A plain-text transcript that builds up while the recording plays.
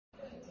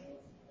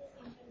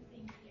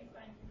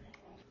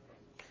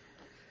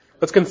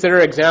Let's consider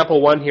example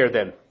 1 here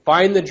then.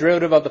 Find the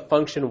derivative of the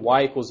function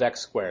y equals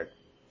x squared.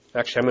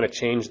 Actually, I'm going to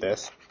change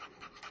this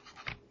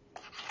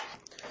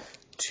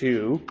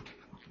to,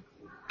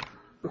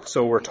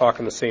 so we're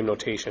talking the same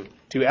notation,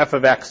 to f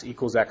of x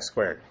equals x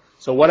squared.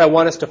 So what I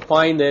want us to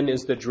find then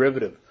is the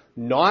derivative,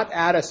 not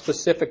at a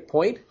specific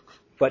point,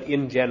 but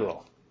in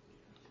general.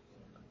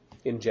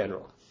 In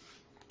general.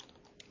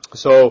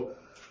 So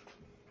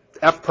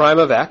f prime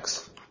of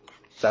x,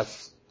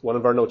 that's one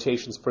of our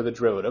notations for the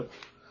derivative,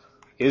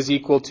 is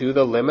equal to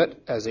the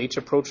limit as h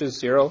approaches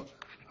 0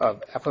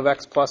 of f of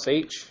x plus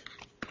h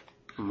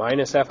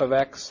minus f of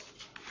x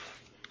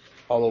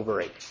all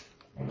over h.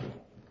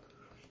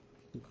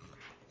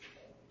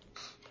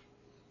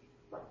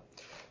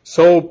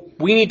 So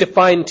we need to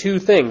find two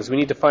things. We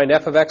need to find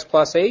f of x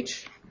plus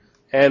h,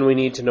 and we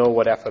need to know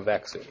what f of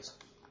x is.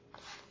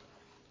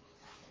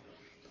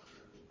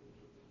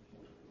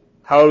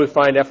 How do we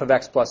find f of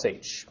x plus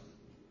h?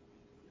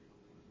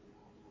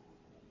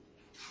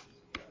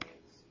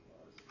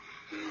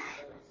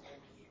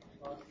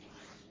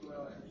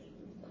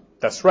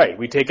 That's right.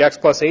 We take x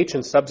plus h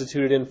and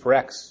substitute it in for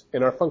x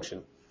in our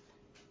function.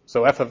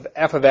 So f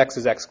of x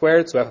is x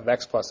squared, so f of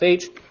x plus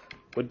h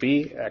would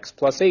be x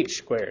plus h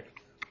squared,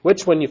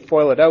 which when you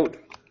FOIL it out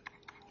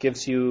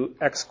gives you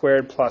x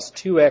squared plus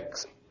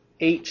 2x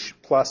h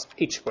plus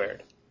h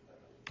squared.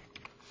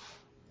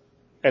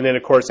 And then,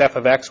 of course, f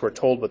of x, we're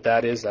told what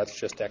that is. That's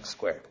just x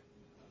squared.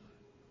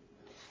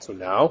 So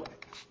now,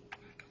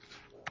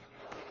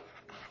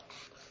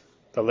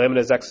 the limit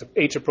as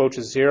h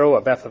approaches 0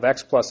 of f of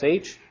x plus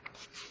h,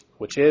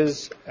 which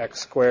is x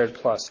squared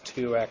plus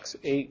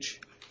 2xh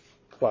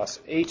plus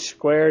h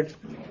squared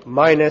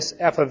minus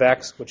f of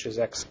x, which is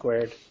x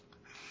squared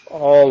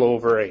all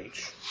over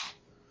h.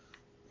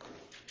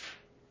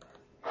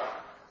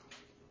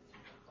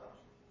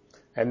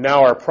 And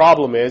now our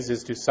problem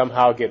is to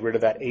somehow get rid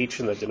of that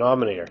h in the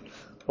denominator.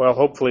 Well,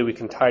 hopefully we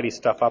can tidy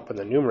stuff up in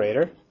the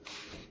numerator.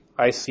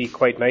 I see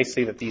quite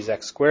nicely that these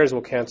x squares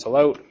will cancel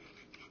out.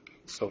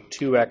 So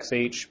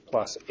 2xh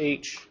plus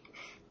h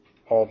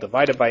all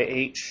divided by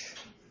h.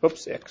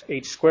 Oops,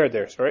 h squared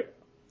there, sorry.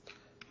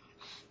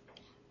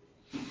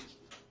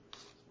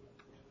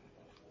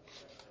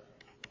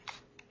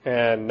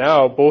 And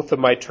now both of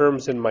my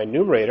terms in my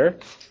numerator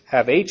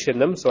have h in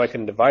them, so I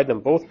can divide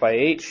them both by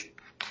h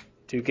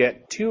to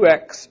get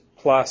 2x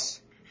plus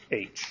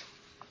h.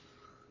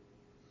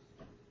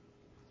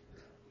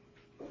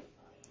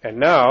 And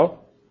now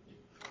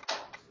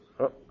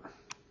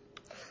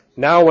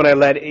when I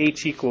let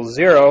h equal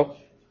 0,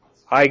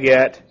 I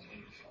get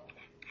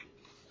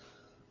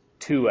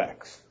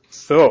 2x.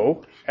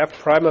 So f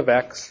prime of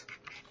x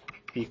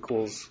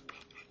equals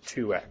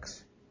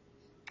 2x.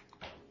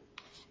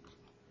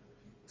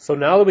 So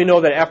now that we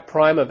know that f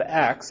prime of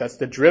x, that's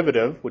the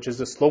derivative, which is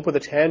the slope of the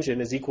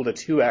tangent, is equal to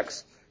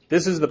 2x,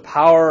 this is the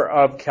power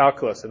of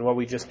calculus and what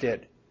we just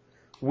did.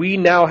 We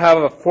now have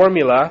a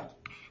formula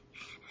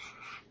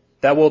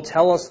that will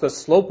tell us the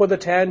slope of the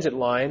tangent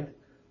line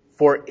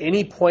for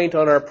any point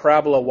on our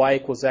parabola y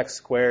equals x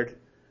squared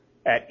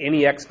at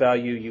any x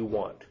value you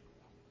want.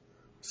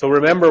 So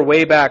remember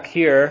way back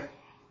here,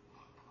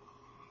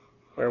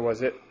 where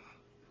was it?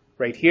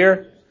 Right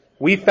here.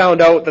 We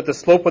found out that the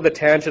slope of the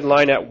tangent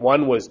line at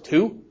 1 was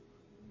 2,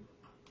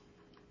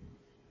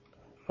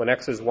 when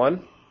x is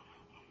 1.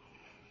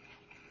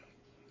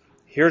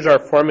 Here's our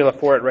formula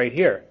for it right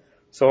here.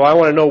 So I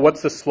want to know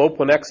what's the slope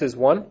when x is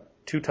 1.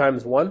 2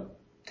 times 1,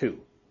 2.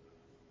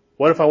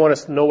 What if I want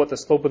to know what the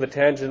slope of the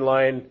tangent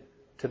line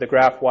to the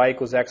graph y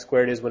equals x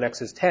squared is when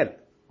x is 10?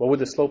 What would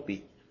the slope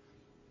be?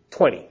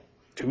 20.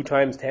 2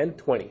 times 10,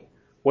 20.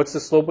 What's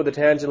the slope of the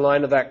tangent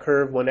line of that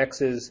curve when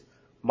x is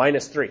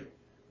minus 3?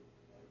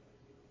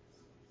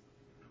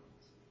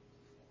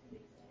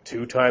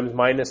 2 times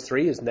minus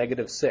 3 is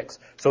negative 6.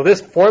 So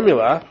this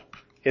formula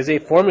is a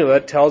formula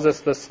that tells us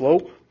the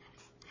slope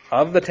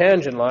of the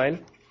tangent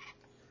line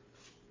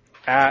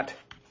at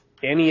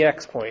any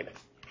x point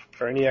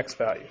or any x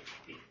value.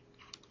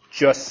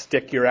 Just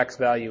stick your x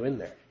value in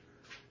there.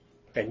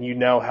 And you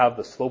now have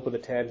the slope of the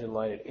tangent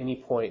line at any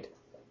point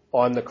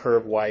on the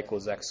curve y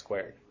equals x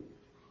squared.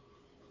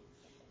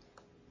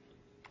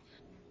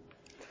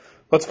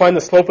 Let's find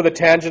the slope of the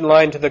tangent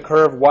line to the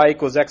curve y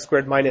equals x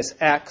squared minus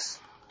x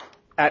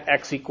at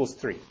x equals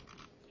 3.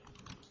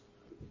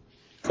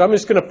 So I'm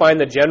just going to find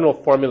the general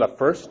formula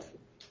first.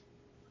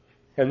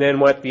 And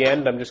then at the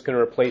end, I'm just going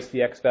to replace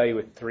the x value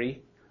with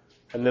 3.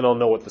 And then I'll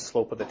know what the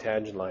slope of the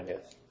tangent line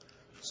is.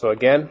 So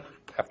again,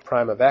 f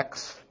prime of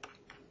x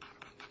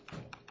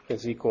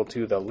is equal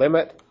to the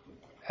limit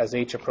as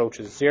h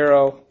approaches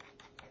 0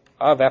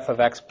 of f of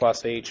x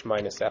plus h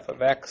minus f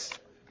of x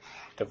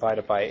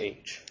divided by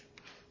h.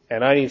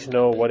 And I need to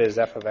know what is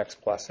f of x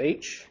plus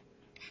h.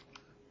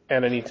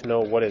 And I need to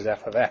know what is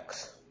f of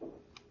x.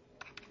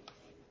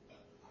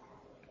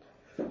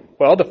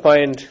 Well, to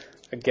find,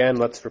 again,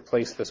 let's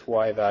replace this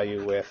y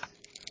value with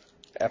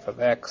f of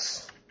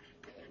x.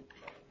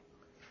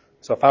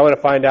 So if I want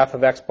to find f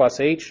of x plus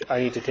h, I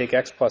need to take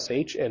x plus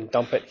h and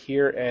dump it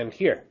here and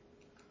here.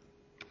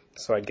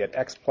 So I'd get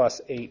x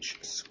plus h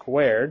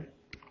squared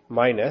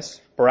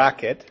minus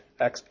bracket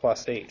x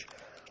plus h.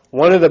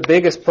 One of the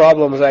biggest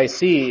problems I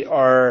see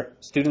are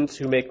students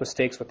who make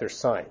mistakes with their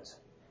signs.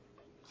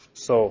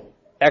 So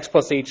x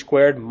plus h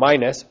squared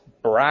minus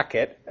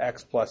bracket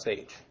x plus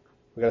h.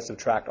 We're going to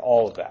subtract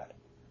all of that.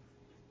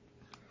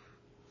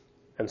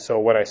 And so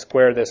when I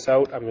square this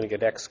out, I'm going to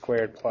get x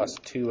squared plus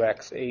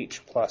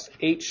 2xh plus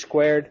h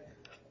squared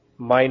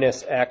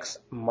minus x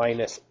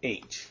minus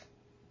h.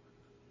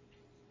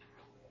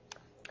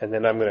 And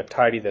then I'm going to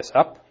tidy this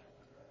up.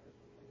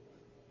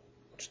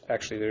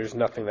 Actually, there's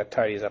nothing that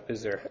tidies up,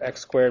 is there?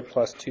 X squared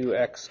plus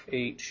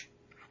 2xh.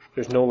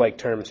 There's no like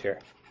terms here.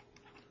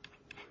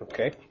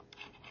 Okay?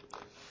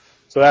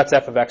 So that's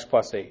f of x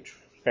plus h.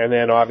 And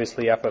then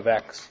obviously f of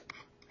x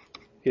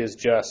is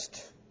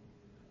just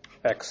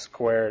x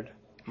squared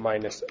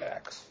minus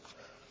x.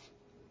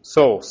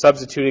 So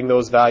substituting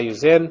those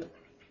values in,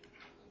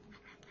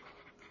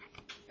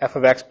 f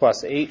of x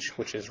plus h,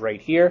 which is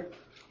right here,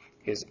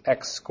 is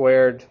x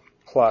squared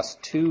plus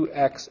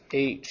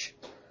 2xh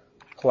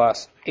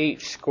plus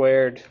h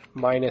squared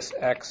minus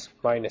x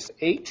minus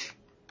h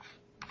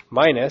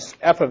minus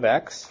f of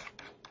x.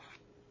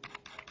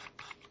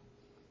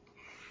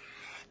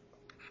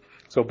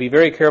 So be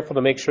very careful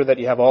to make sure that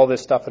you have all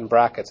this stuff in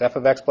brackets. F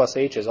of x plus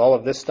h is all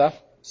of this stuff.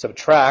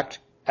 Subtract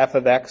f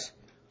of x,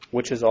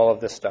 which is all of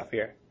this stuff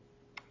here.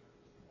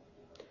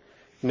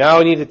 Now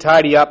we need to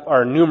tidy up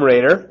our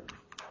numerator.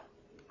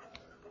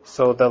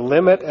 So the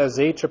limit as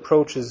h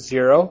approaches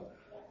 0.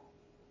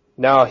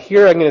 Now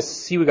here I'm going to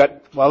see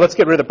let's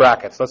get rid of the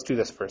brackets. Let's do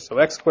this first. So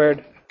x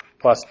squared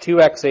plus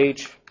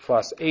 2xh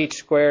plus h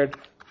squared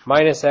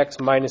minus x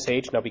minus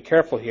h. Now be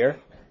careful here,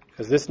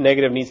 because this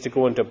negative needs to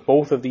go into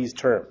both of these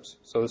terms.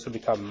 So this would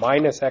become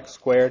minus x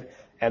squared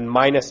and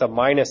minus a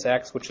minus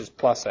x, which is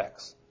plus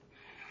x.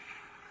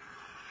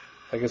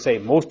 Like I say,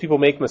 most people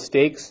make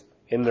mistakes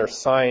in their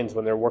signs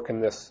when they're working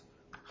the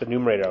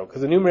numerator out,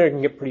 because the numerator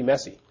can get pretty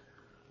messy.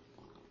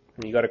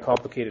 And you got a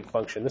complicated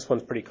function. This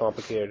one's pretty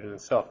complicated in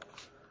itself.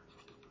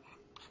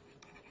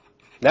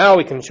 Now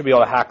we should be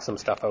able to hack some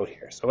stuff out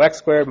here. So x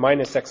squared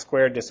minus x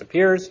squared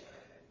disappears,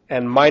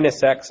 and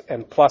minus x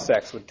and plus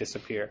x would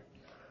disappear.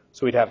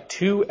 So we'd have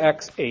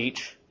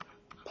 2xh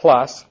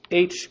plus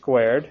h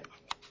squared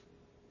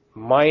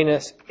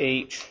minus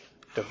h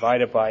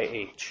divided by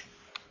h.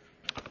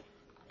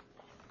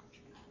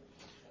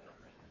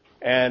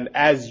 And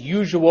as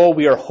usual,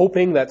 we are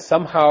hoping that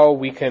somehow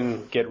we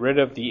can get rid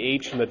of the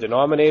h in the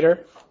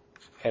denominator.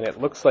 And it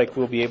looks like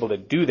we'll be able to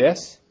do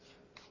this.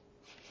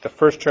 The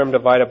first term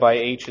divided by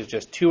h is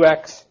just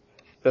 2x.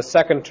 The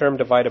second term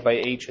divided by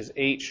h is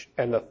h.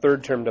 And the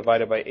third term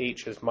divided by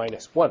h is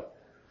minus 1.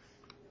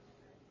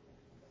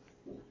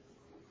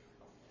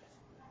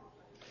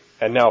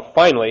 And now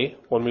finally,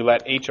 when we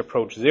let h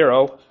approach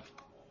 0,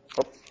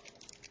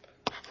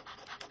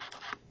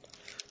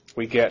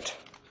 we get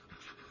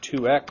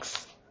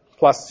 2x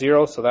plus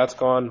 0, so that's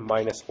gone,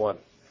 minus 1.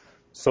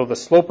 So the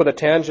slope of the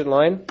tangent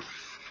line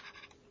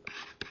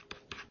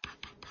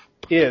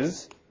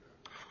is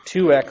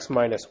 2x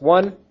minus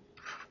 1.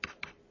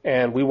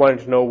 And we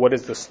wanted to know what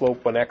is the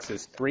slope when x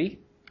is 3.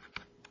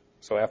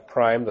 So f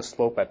prime, the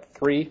slope at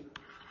 3.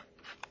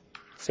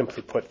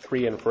 Simply put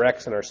 3 in for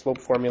x in our slope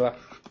formula.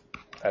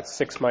 That's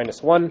 6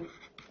 minus 1.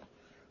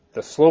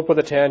 The slope of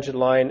the tangent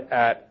line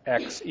at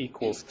x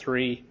equals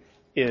 3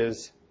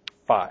 is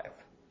 5.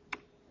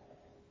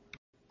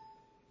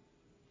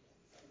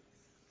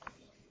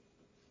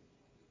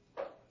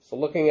 So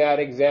looking at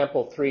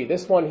example 3,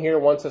 this one here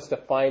wants us to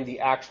find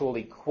the actual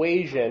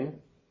equation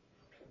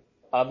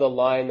of the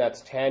line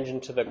that's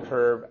tangent to the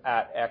curve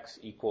at x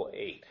equal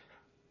 8.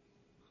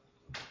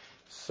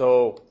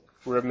 So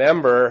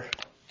remember,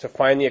 to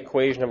find the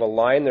equation of a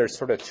line, there's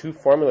sort of two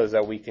formulas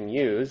that we can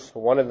use.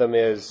 One of them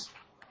is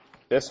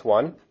this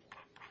one,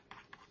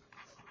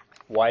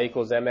 y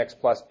equals mx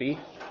plus b.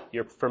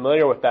 You're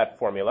familiar with that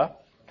formula.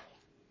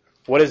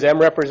 What does m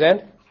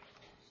represent?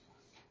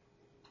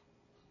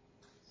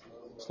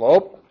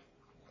 Slope.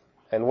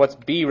 And what's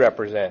b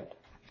represent?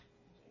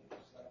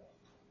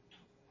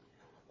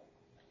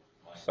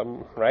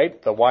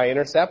 Right? The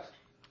y-intercept.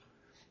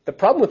 The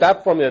problem with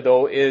that formula,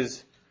 though,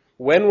 is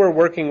when we're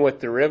working with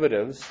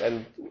derivatives,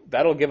 and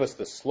that'll give us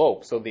the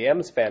slope, so the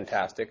m's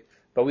fantastic,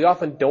 but we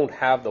often don't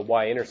have the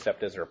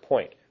y-intercept as our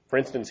point. For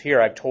instance,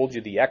 here I've told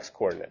you the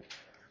x-coordinate.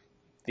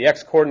 The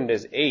x-coordinate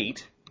is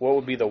 8. What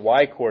would be the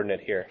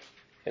y-coordinate here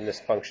in this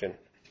function?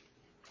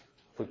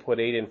 If we put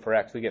 8 in for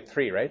x, we get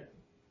 3, right?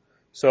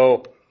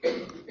 So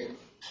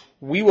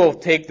we will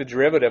take the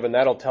derivative, and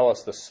that'll tell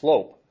us the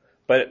slope.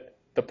 But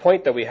the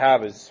point that we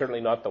have is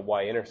certainly not the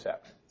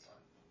y-intercept.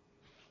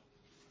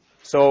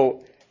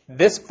 So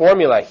this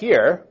formula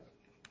here,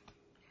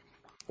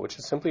 which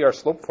is simply our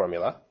slope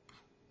formula,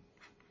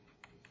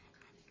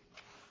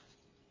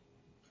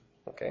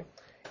 okay,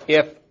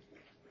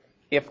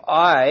 if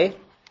I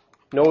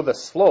know the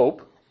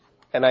slope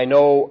and I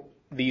know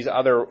these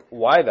other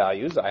y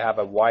values, I have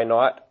a y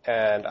naught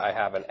and I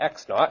have an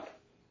x naught.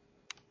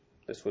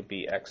 This would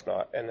be x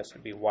naught and this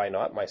would be y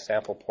naught, my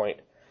sample point.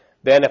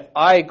 then if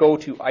I go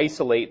to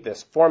isolate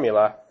this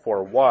formula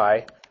for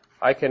y,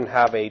 I can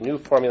have a new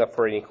formula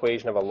for an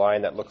equation of a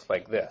line that looks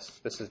like this.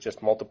 This is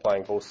just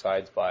multiplying both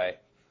sides by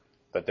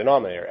the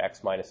denominator,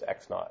 x minus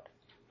x naught.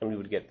 And we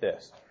would get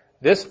this.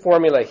 This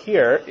formula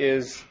here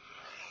is,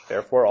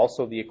 therefore,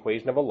 also the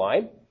equation of a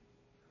line.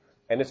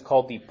 And it's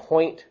called the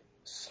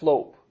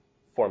point-slope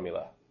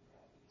formula.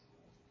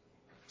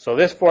 So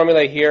this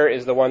formula here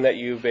is the one that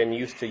you've been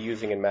used to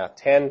using in Math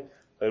 10.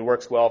 It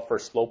works well for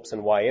slopes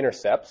and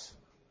y-intercepts.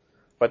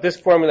 But this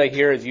formula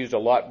here is used a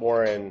lot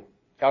more in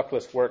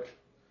calculus work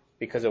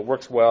because it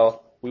works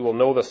well. We will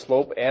know the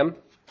slope m,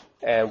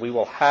 and we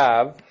will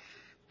have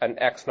an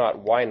x naught,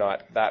 y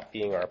naught, that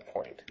being our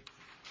point.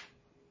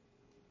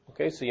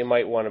 Okay, so you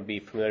might want to be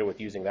familiar with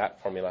using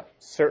that formula.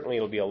 Certainly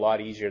it'll be a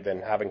lot easier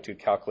than having to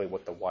calculate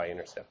what the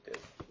y-intercept is.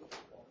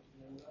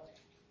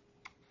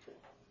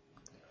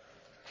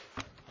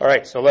 All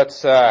right, so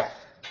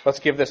let's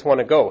give this one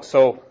a go.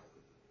 So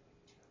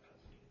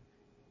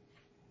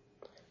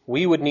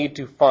we would need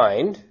to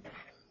find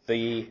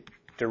the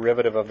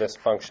derivative of this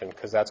function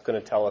because that's going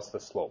to tell us the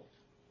slope.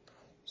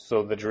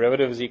 So the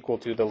derivative is equal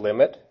to the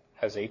limit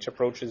as h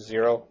approaches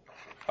 0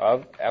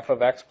 of f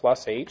of x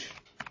plus h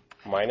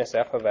minus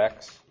f of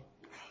x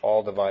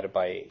all divided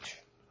by h.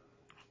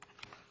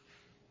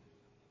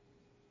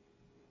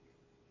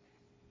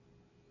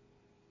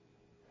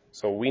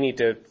 So we need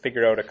to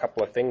figure out a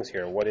couple of things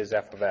here. What is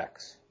f of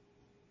x?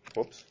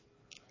 Whoops.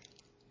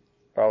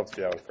 Well, let's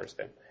do that one first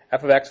then.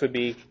 F of x would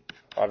be,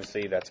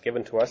 obviously that's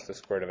given to us, the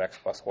square root of x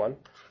plus 1.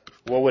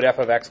 What would f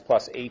of x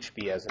plus h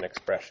be as an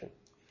expression?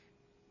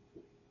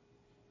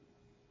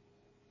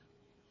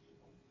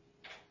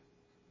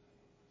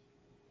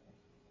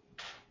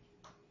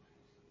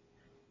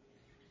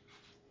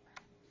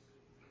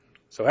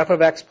 So f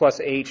of x plus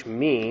h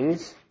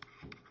means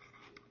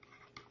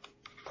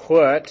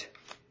put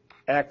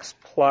x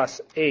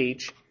plus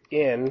h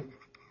in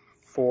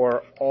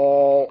for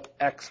all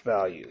x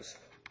values.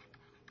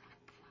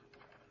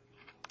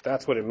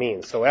 That's what it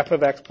means. So f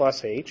of x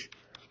plus h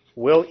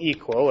will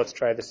equal, let's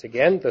try this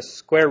again, the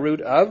square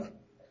root of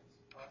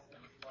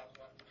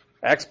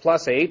x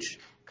plus h,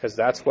 because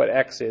that's what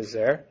x is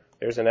there.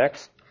 There's an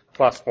x,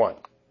 plus 1.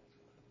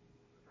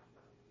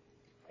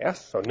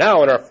 Yes, so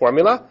now in our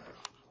formula,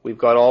 we've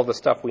got all the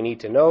stuff we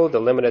need to know. The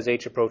limit as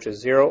h approaches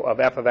 0 of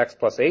f of x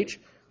plus h,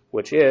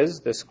 which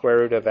is the square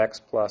root of x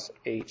plus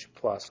h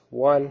plus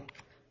 1,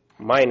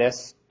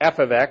 minus f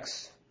of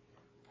x,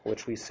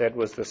 which we said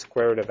was the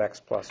square root of x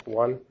plus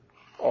 1,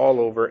 all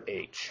over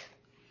h.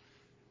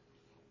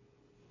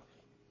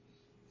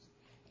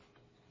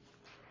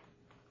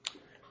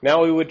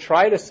 Now we would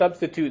try to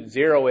substitute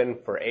 0 in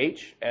for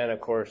h, and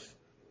of course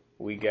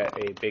we get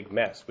a big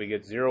mess. We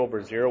get 0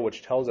 over 0,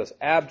 which tells us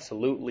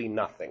absolutely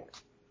nothing.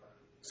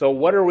 So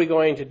what are we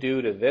going to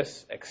do to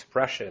this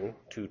expression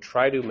to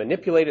try to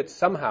manipulate it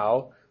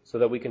somehow so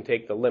that we can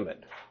take the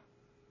limit?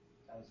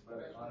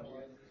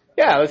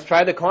 Yeah, let's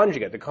try the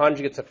conjugate. The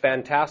conjugate's a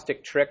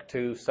fantastic trick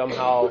to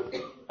somehow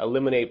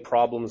eliminate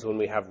problems when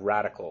we have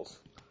radicals.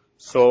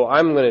 So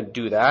I'm going to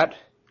do that.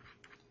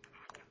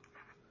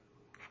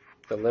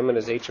 The limit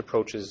as h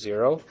approaches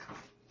 0.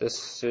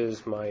 This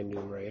is my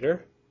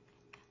numerator.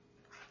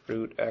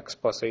 Root x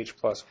plus h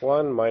plus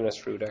 1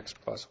 minus root x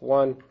plus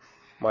 1.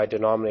 My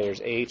denominator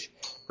is h.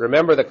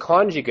 Remember, the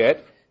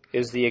conjugate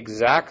is the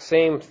exact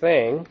same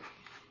thing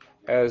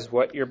as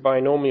what your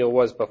binomial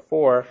was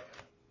before,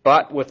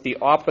 but with the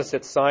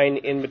opposite sign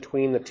in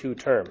between the two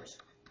terms.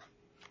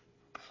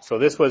 So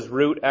this was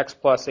root x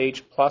plus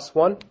h plus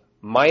 1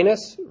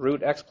 minus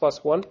root x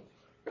plus 1.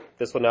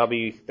 This will now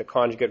be the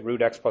conjugate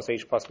root x plus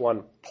h plus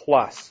 1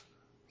 plus.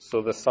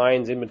 So the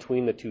signs in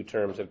between the two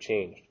terms have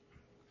changed.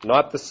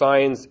 Not the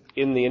signs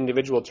in the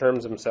individual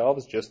terms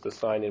themselves, just the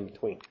sign in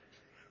between.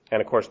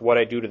 And of course, what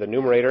I do to the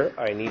numerator,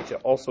 I need to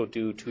also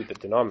do to the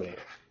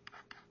denominator.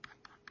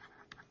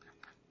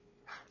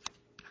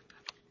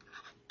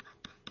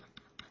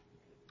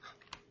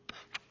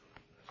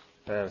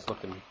 And it's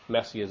looking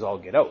messy as all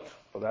get out.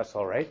 Well, that's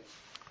all right.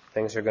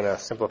 Things are going to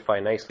simplify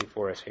nicely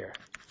for us here.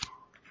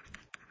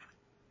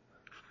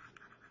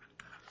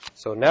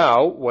 So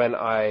now, when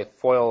I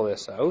FOIL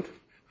this out,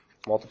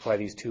 multiply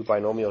these two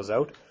binomials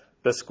out,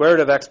 the square root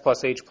of x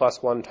plus h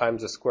plus 1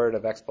 times the square root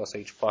of x plus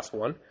h plus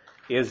 1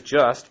 is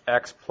just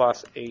x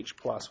plus h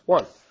plus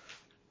 1.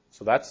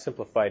 So that's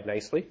simplified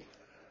nicely.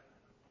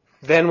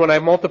 Then when I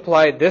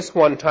multiply this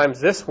one times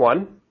this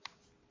one,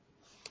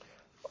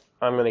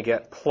 I'm going to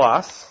get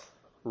plus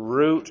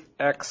root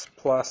x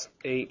plus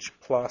h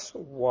plus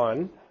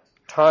 1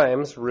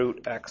 times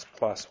root x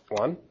plus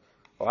 1.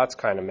 Well, that's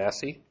kind of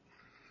messy.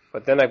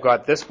 But then I've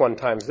got this one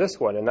times this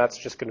one, and that's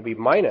just going to be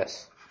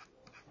minus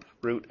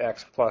root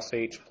x plus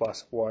h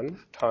plus 1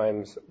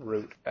 times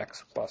root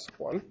x plus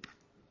 1.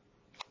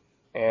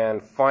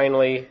 And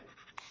finally,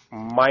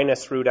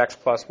 minus root x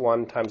plus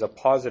 1 times a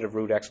positive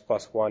root x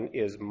plus 1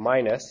 is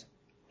minus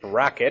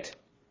bracket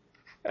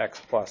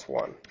x plus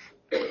 1.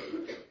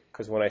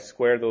 Because when I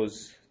square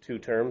those two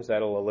terms,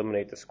 that'll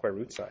eliminate the square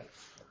root sign.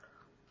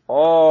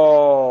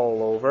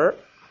 All over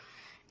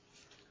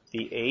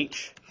the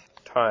h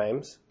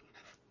times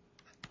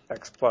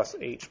x plus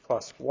h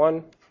plus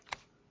 1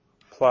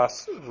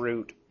 plus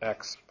root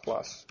x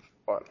plus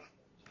 1.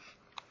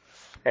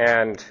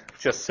 And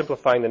just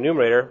simplifying the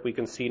numerator, we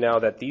can see now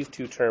that these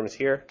two terms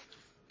here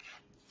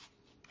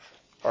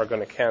are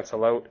going to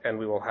cancel out, and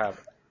we will have,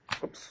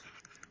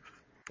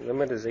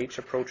 limit as h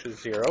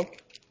approaches 0,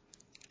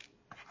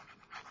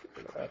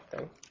 that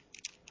thing,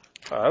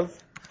 of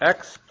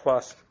x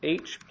plus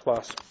h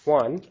plus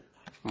 1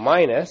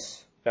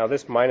 minus, now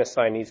this minus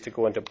sign needs to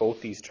go into both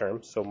these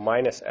terms, so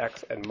minus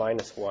x and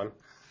minus 1,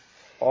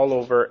 all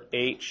over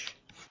h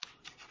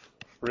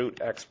root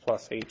x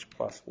plus h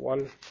plus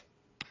 1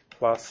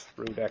 plus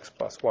root x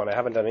plus 1. I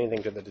haven't done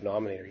anything to the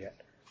denominator yet.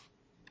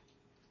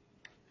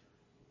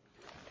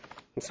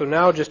 And so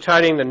now just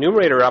tidying the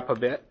numerator up a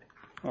bit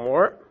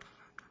more,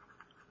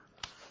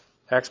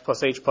 x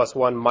plus h plus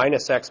 1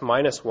 minus x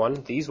minus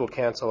 1, these will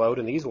cancel out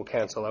and these will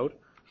cancel out.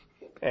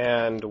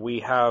 And we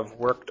have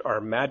worked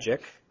our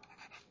magic.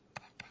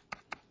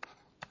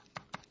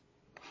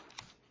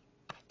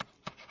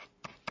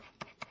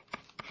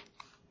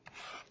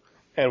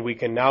 And we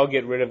can now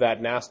get rid of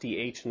that nasty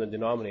h in the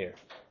denominator,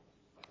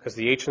 because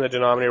the h in the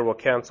denominator will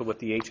cancel with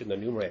the h in the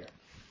numerator.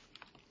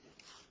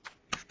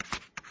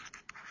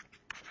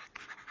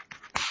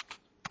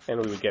 And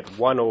we would get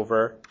 1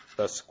 over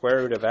the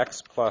square root of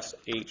x plus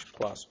h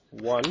plus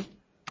 1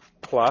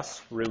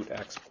 plus root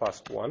x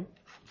plus 1.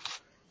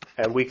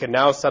 And we can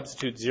now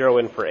substitute 0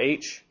 in for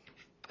h,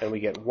 and we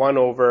get 1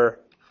 over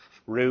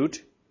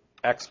root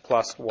x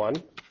plus 1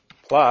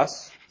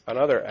 plus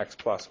another x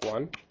plus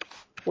 1,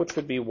 which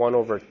would be 1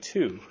 over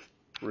 2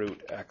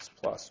 root x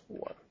plus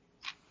 1.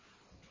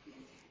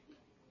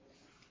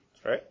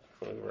 All right,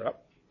 we're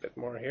up a bit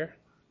more here.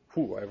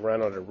 I've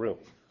run out of room.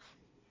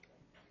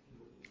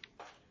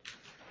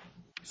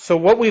 So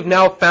what we've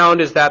now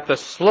found is that the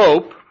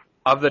slope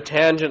of the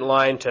tangent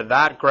line to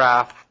that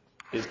graph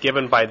is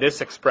given by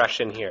this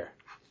expression here.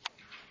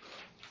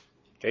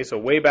 Okay, so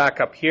way back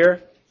up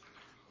here,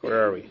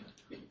 where are we?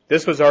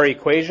 This was our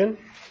equation.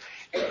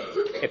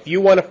 If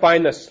you want to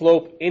find the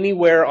slope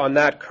anywhere on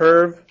that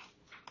curve,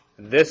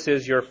 this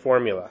is your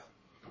formula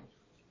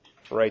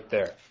right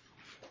there.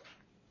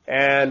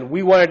 And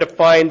we wanted to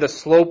find the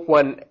slope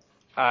when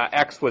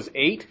x was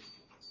 8.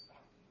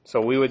 So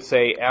we would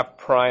say f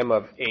prime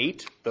of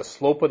 8. The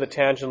slope of the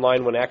tangent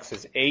line when x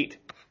is 8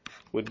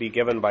 would be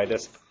given by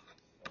this,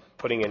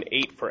 putting in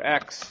 8 for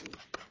x,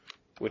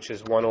 which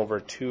is 1 over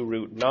 2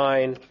 root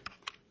 9,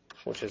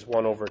 which is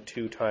 1 over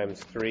 2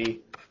 times 3.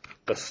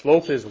 The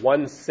slope is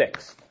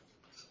 1/6.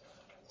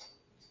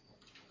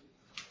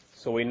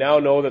 So we now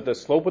know that the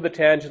slope of the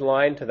tangent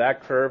line to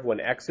that curve when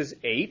x is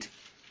 8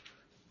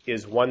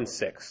 is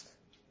 1/6.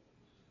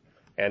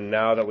 And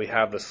now that we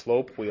have the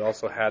slope, we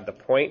also had the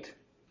point.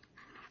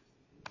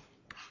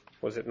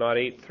 Was it not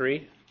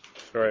 8,3?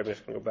 Sorry, I'm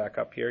just going to go back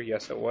up here.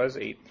 Yes, it was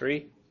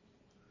 8,3.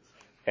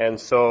 And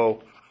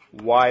so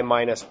y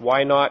minus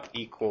y naught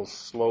equals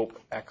slope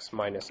x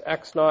minus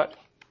x naught.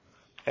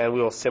 And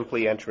we will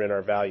simply enter in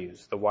our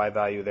values. The y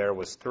value there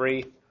was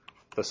 3.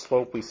 The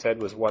slope we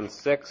said was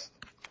 1/6.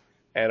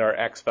 And our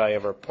x value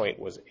of our point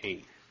was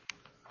 8.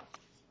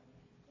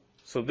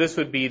 So this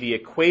would be the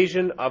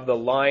equation of the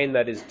line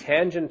that is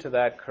tangent to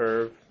that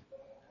curve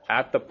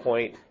at the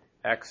point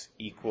x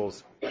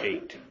equals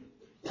 8.